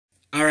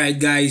Alright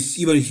guys,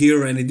 Ivan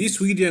here, and in this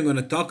video I'm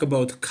gonna talk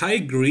about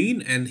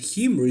Greene and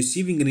him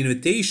receiving an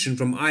invitation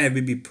from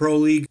IFBB Pro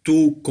League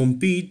to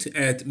compete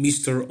at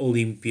Mr.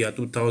 Olympia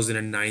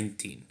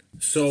 2019.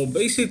 So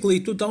basically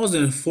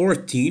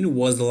 2014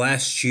 was the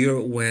last year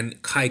when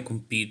Kai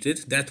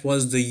competed. That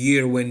was the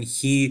year when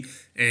he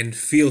and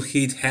Phil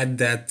Heath had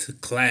that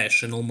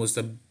clash and almost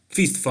a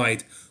fist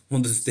fight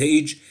on the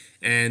stage,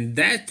 and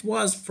that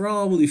was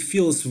probably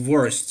Phil's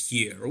worst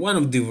year, one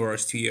of the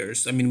worst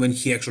years. I mean, when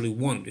he actually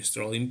won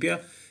Mr. Olympia,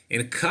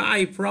 and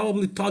Kai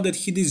probably thought that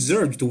he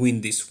deserved to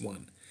win this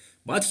one.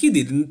 But he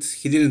didn't.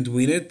 He didn't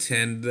win it,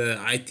 and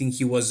I think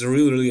he was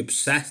really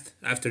upset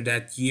after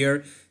that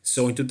year.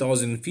 So in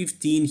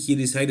 2015, he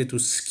decided to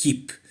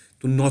skip,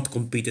 to not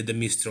compete at the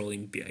Mr.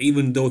 Olympia,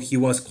 even though he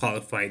was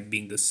qualified,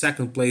 being the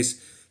second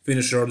place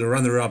finisher or the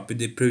runner-up in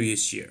the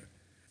previous year.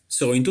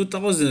 So in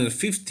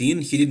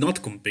 2015 he did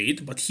not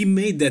compete, but he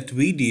made that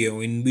video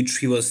in which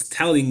he was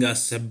telling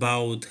us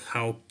about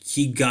how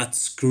he got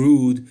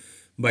screwed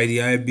by the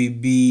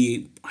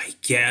IFBB, I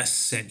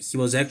guess, and he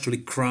was actually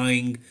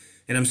crying.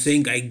 And I'm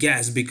saying I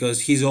guess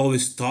because he's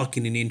always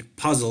talking in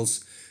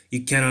puzzles.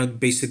 You cannot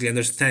basically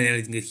understand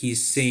anything that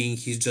he's saying.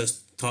 He's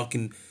just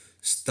talking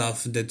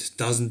stuff that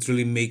doesn't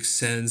really make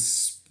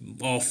sense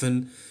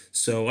often.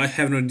 So I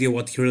have no idea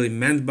what he really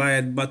meant by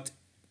it, but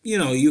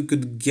you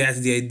could get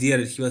the idea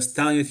that he was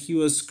telling that he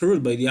was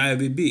screwed by the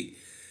IFBB.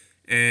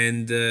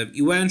 And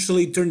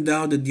eventually it turned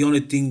out that the only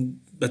thing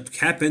that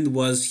happened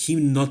was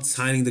him not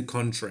signing the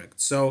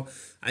contract. So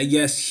I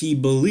guess he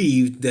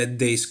believed that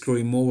they screwed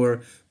him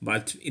over,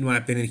 but in my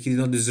opinion, he did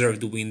not deserve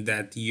to win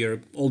that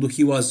year, although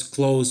he was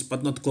close,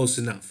 but not close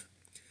enough.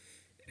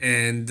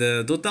 And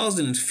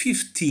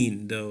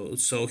 2015 though,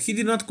 so he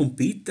did not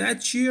compete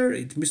that year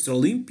at Mr.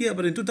 Olympia,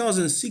 but in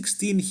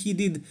 2016 he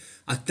did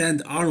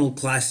attend Arnold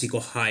Classic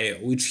Ohio,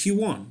 which he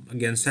won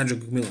against Andrew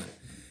McMillan.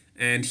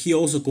 And he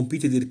also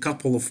competed in a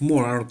couple of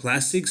more Arnold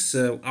Classics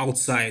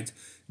outside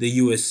the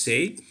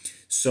USA.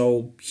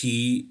 So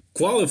he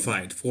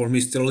qualified for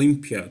Mr.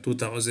 Olympia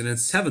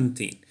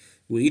 2017,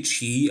 which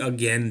he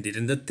again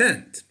didn't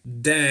attend.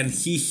 Then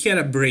he had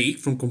a break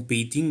from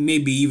competing,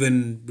 maybe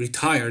even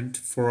retired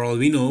for all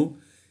we know.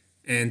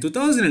 And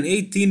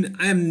 2018,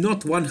 I am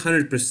not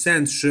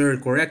 100% sure,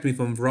 correct me if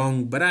I'm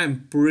wrong, but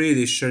I'm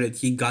pretty sure that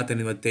he got an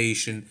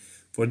invitation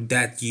for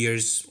that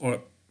year's,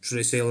 or should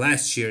I say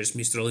last year's,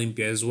 Mr.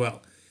 Olympia as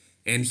well.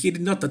 And he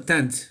did not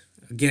attend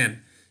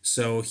again,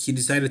 so he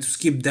decided to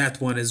skip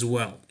that one as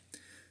well.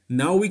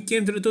 Now we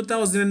came to the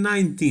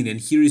 2019 and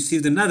he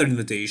received another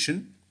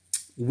invitation.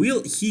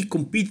 Will he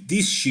compete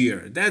this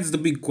year? That's the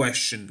big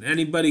question.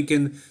 Anybody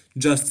can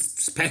just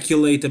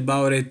speculate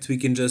about it. We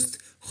can just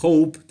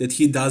hope that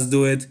he does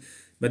do it,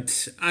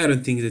 but I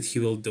don't think that he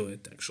will do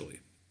it actually.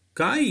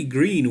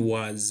 Greene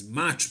was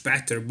much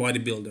better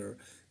bodybuilder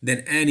than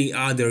any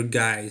other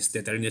guys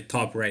that are in the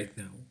top right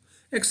now,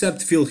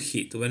 except Phil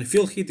Heath. When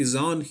Phil Heath is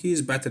on, he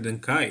is better than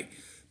Kai.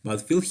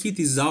 But Phil Heath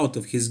is out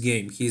of his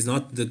game. He is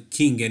not the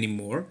king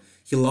anymore.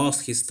 He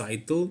lost his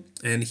title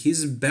and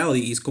his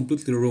belly is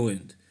completely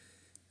ruined.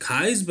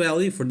 Kai's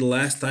belly, for the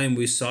last time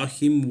we saw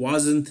him,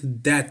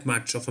 wasn't that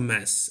much of a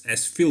mess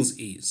as Phil's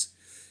is.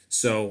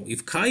 So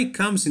if Kai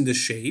comes in the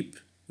shape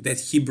that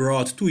he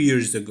brought 2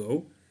 years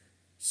ago,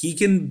 he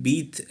can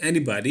beat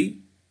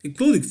anybody,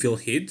 including Phil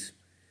Heath,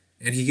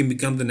 and he can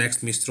become the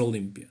next Mr.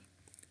 Olympia.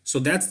 So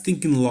that's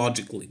thinking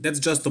logically, that's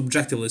just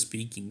objectively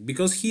speaking,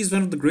 because he's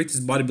one of the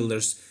greatest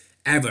bodybuilders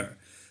ever.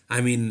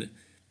 I mean,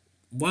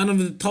 one of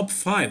the top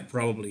 5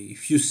 probably.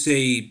 If you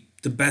say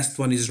the best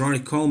one is Ronnie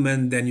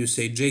Coleman, then you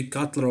say Jake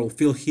Cutler or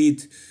Phil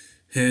Heath,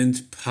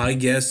 and I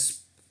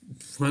guess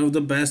one of the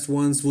best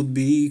ones would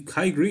be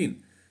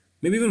Greene.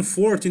 Maybe even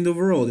 4th in the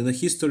world, in the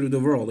history of the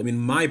world. I mean,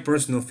 my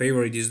personal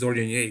favorite is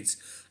Dorian Yates.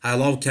 I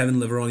love Kevin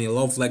Levrone, I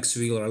love Lex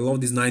Wheeler, I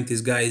love these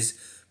 90s guys,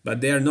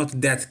 but they are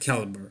not that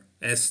caliber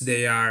as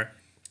they are,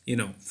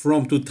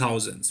 from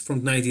 2000s,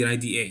 from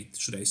 1998,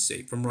 should I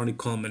say, from Ronnie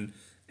Coleman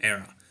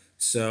era.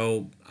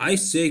 So I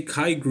say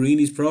Greene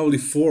is probably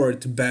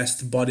 4th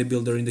best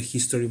bodybuilder in the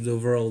history of the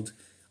world,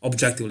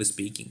 objectively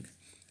speaking.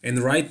 And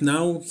right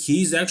now,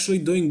 he's actually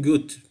doing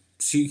good.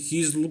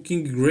 He's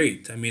looking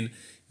great. I mean,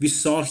 we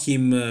saw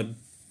him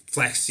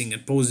flexing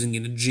and posing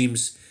in the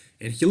gyms,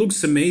 and he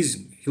looks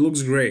amazing. He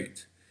looks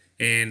great.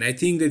 And I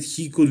think that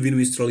he could win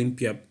Mr.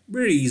 Olympia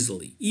very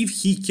easily if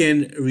he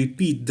can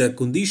repeat the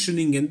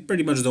conditioning and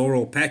pretty much the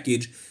overall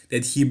package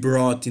that he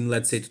brought in,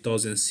 let's say,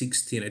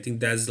 2016. I think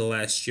that's the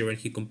last year when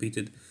he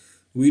competed,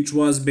 which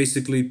was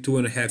basically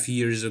 2.5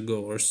 years ago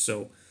or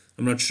so.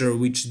 I'm not sure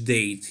which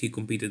date he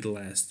competed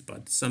last,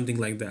 but something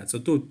like that. So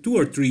two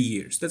or 3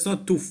 years. That's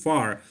not too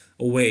far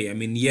away. I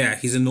mean, yeah,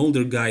 he's an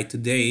older guy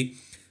today,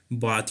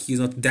 but he's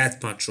not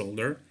that much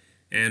older.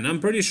 And I'm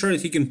pretty sure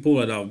that he can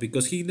pull it off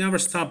because he never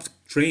stopped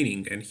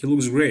training and he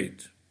looks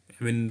great.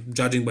 I mean,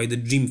 judging by the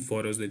gym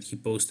photos that he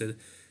posted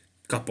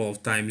a couple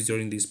of times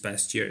during these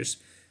past years.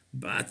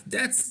 But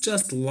that's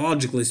just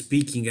logically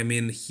speaking. I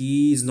mean,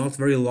 he's not a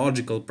very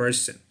logical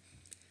person.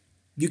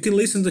 You can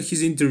listen to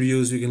his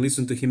interviews, you can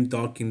listen to him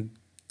talking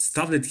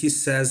stuff that he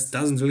says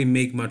doesn't really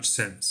make much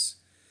sense.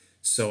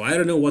 So I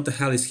don't know what the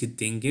hell is he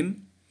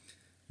thinking,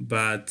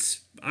 but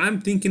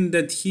I'm thinking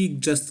that he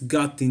just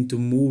got into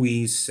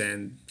movies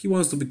and he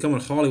wants to become a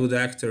Hollywood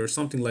actor or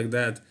something like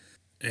that.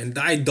 And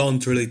I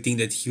don't really think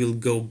that he will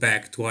go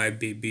back to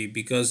IFBB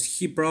because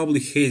he probably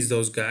hates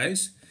those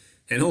guys.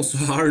 And also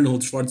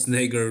Arnold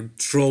Schwarzenegger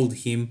trolled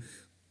him,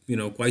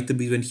 quite a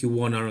bit when he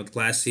won Arnold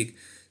Classic.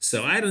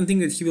 So I don't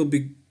think that he will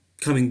be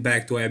coming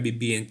back to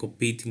IFBB and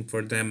competing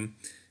for them,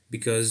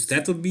 because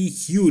that would be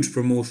huge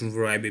promotion for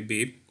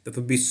IFBB. That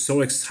would be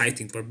so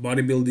exciting for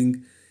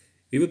bodybuilding.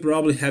 We would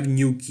probably have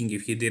new king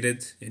if he did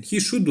it, and he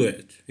should do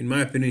it. In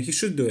my opinion, he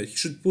should do it. He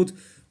should put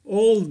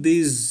all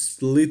these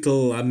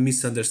little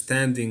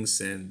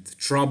misunderstandings and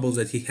troubles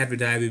that he had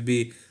with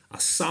IFBB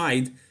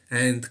aside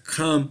and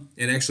come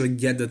and actually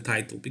get the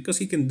title, because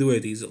he can do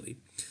it easily.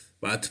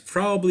 But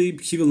probably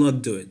he will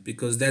not do it,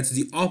 because that's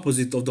the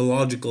opposite of the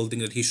logical thing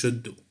that he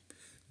should do.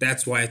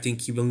 That's why I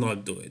think he will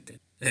not do it.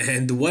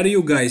 And what do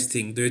you guys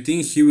think? Do you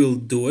think he will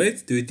do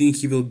it? Do you think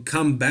he will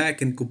come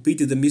back and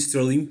compete at the Mr.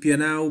 Olympia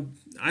now?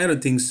 I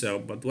don't think so,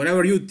 but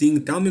whatever you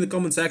think, tell me in the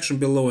comment section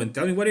below and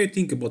tell me what do you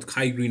think about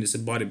Kai Greene as a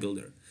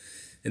bodybuilder.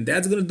 And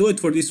that's gonna do it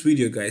for this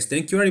video, guys.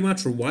 Thank you very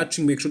much for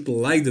watching. Make sure to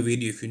like the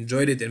video if you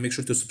enjoyed it and make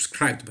sure to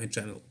subscribe to my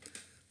channel.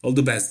 All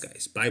the best,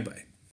 guys. Bye bye.